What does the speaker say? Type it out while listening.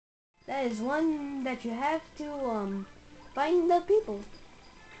That is one that you have to find the people.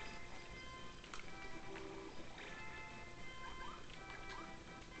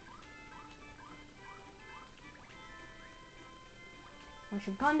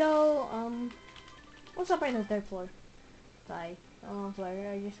 Mushroom condo. What's up right on the third floor? Sorry. Oh, sorry.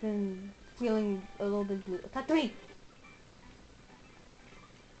 I just been feeling a little bit blue. Tatooine.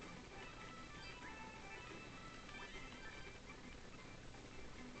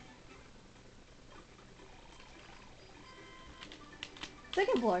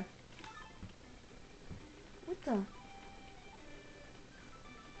 Second floor. What the?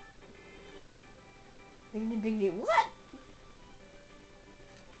 Big. What?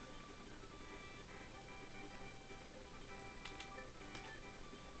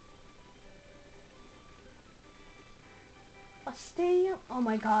 A stadium? Oh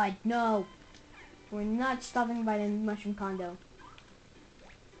my god, no. We're not stopping by the mushroom condo.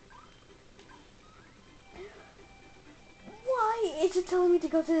 Why is it telling me to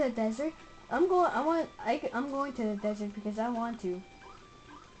go to the desert? I'm going to the desert because I want to.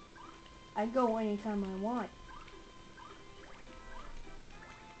 I go anytime I want.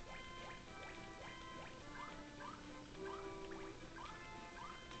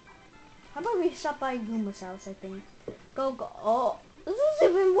 How about we stop by Goomba's house, I think. Go. Oh, this is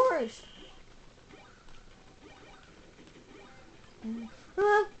even worse.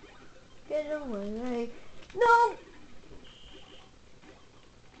 Ah, get away. No!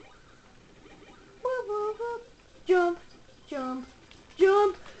 Whoop, whoop, whoop. Jump, jump,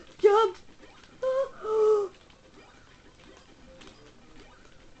 jump, jump.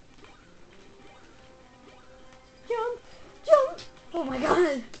 Jump, jump. Oh my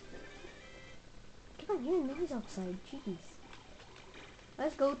god. Keep on hearing noise outside. Jeez.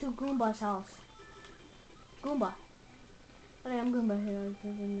 Let's go to Goomba's house. Goomba. Alright, I'm Goomba here.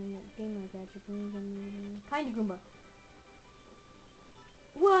 Game like that. Kind of Goomba.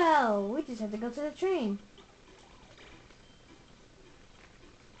 Well, we just have to go to the train.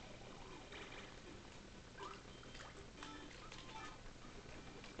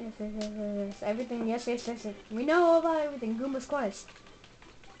 Yes. Everything, yes. We know about everything. Goomba's quest.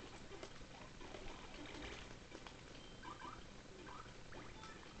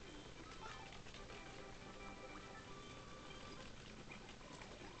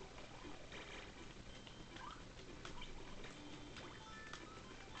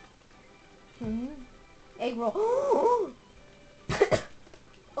 Egg roll. Oh,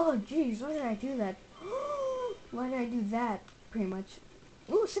 jeez, why did I do that? Why did I do that? Pretty much.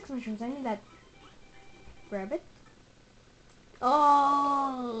 Ooh, 6 mushrooms. I need that. Grab it.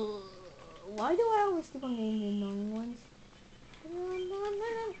 Oh, why do I always keep on getting the annoying ones?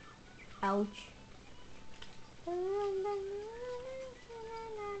 Ouch.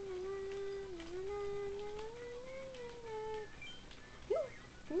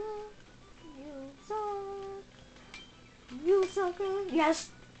 You sucker. Yes.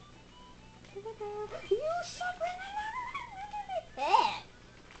 You sucker.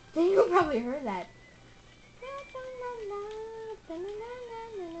 You probably heard that.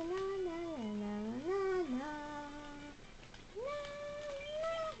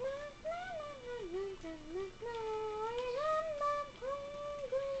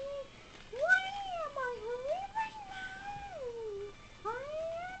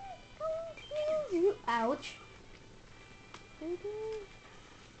 Ouch.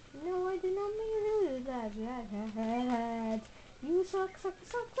 No, I did not mean to do that. You suck.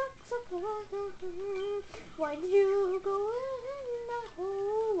 Why did you go in the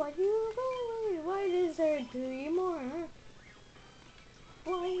hole? Why did you go in? Why is there 3 more?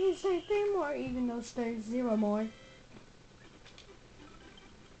 Why is there 3 more even though there's 0 more?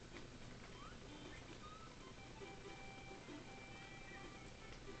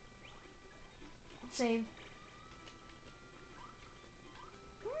 Save.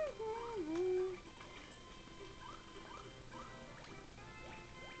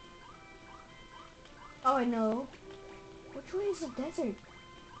 Oh, I know. Which way is the desert?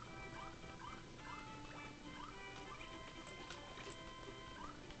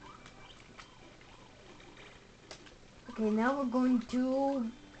 Okay, now we're going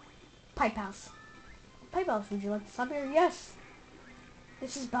to Pipe House. Pipe House, would you like to stop here? Yes!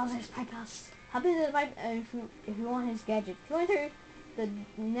 This is Bowser's Pipe House. Hop into the pipe if you want his gadget. If you enter the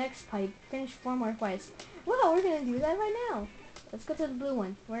next pipe, finish 4 more quests. Well, we're gonna do that right now. Let's go to the blue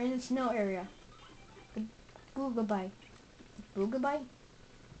one. We're in the snow area. Goodbye. Goodbye.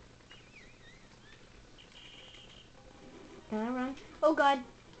 Can I run? Oh god.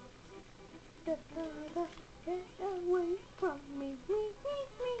 Get away from me.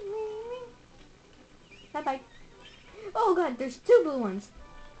 Bye bye. Oh god, there's two blue ones.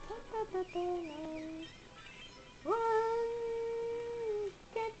 Run,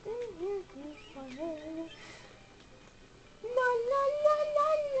 get in here, fire. La la la la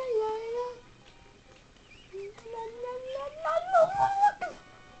la la la. La la la la la la. What the?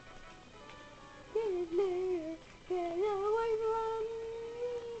 Get there, get away from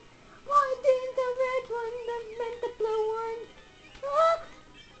me. Why didn't the red one that meant the blue one? Ah!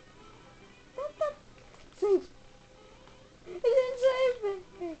 Save. It's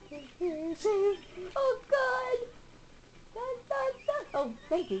safe. Save. Oh god. Da, da, da. Oh,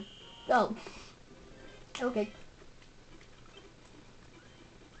 thank you. Oh. Okay.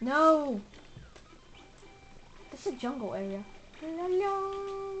 No. This is a jungle area. La, la.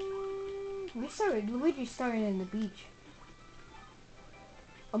 Luigi started in the beach.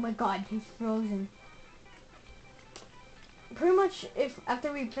 Oh my god, he's frozen. Pretty much, if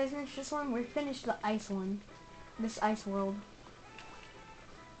after we finish this one, we finish the ice one. This ice world.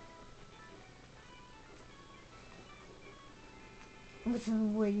 Which is a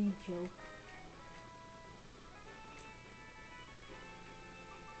really joke.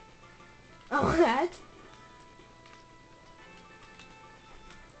 Oh, that?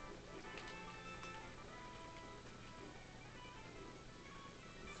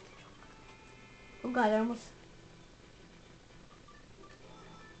 Oh god, I almost...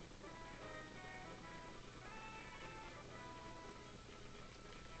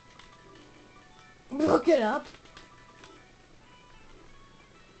 Look it up.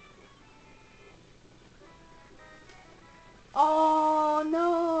 Oh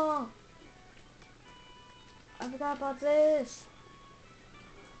no! I forgot about this.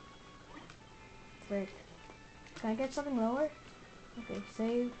 Frick. Can I get something lower? Okay,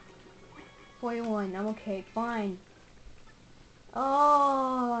 save. 41. I'm okay. Fine.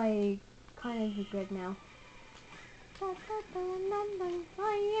 Oh, I kind of regret now. I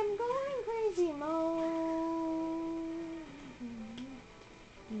am going crazy mode.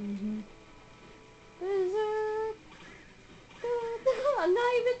 I'm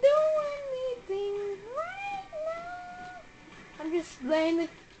not even doing anything right now. I'm just letting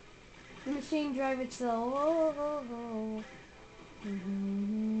the machine drive itself.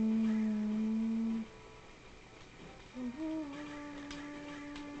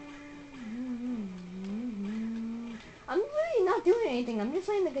 I'm really not doing anything. I'm just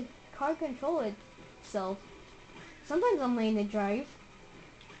letting the car control itself. Sometimes I'm letting it drive.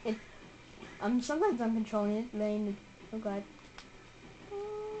 Sometimes I'm controlling it, letting it. Oh god.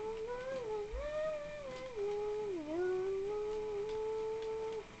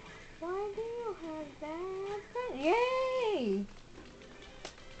 Why do you have that? Yay!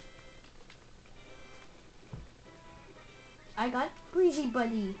 I got Breezy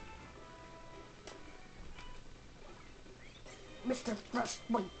Buddy. Mr.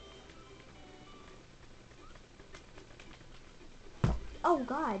 Frostbite. Oh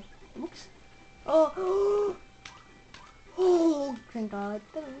god. Oops. Oh. Oh, thank god.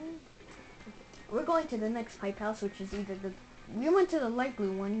 We're going to the next pipe house, which is either the... We went to the light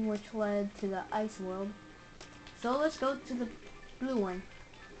blue one, which led to the ice world. So let's go to the blue one.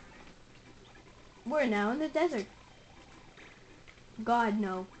 We're now in the desert. God,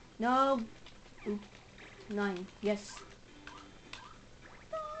 no. No. Oop. 9. Yes.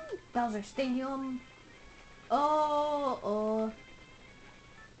 Bowser Stadium. Oh.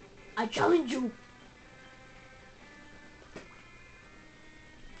 I challenge you.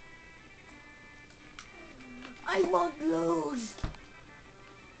 I won't lose.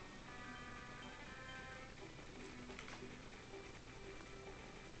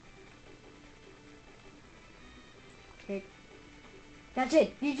 Okay. That's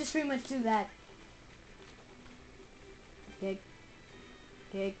it. You just pretty much do that. Okay.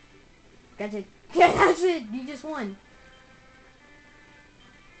 Okay. That's it. Yeah, that's it. You just won.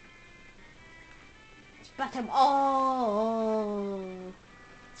 Spat him. Oh.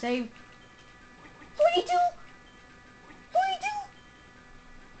 Save. 42. 42.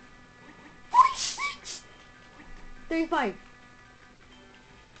 46. 35.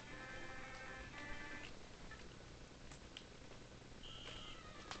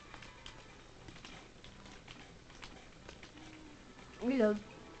 Reload.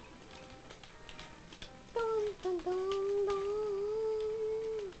 Dun, dun, dun, dun.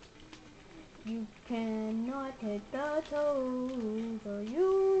 You cannot hit the toes or you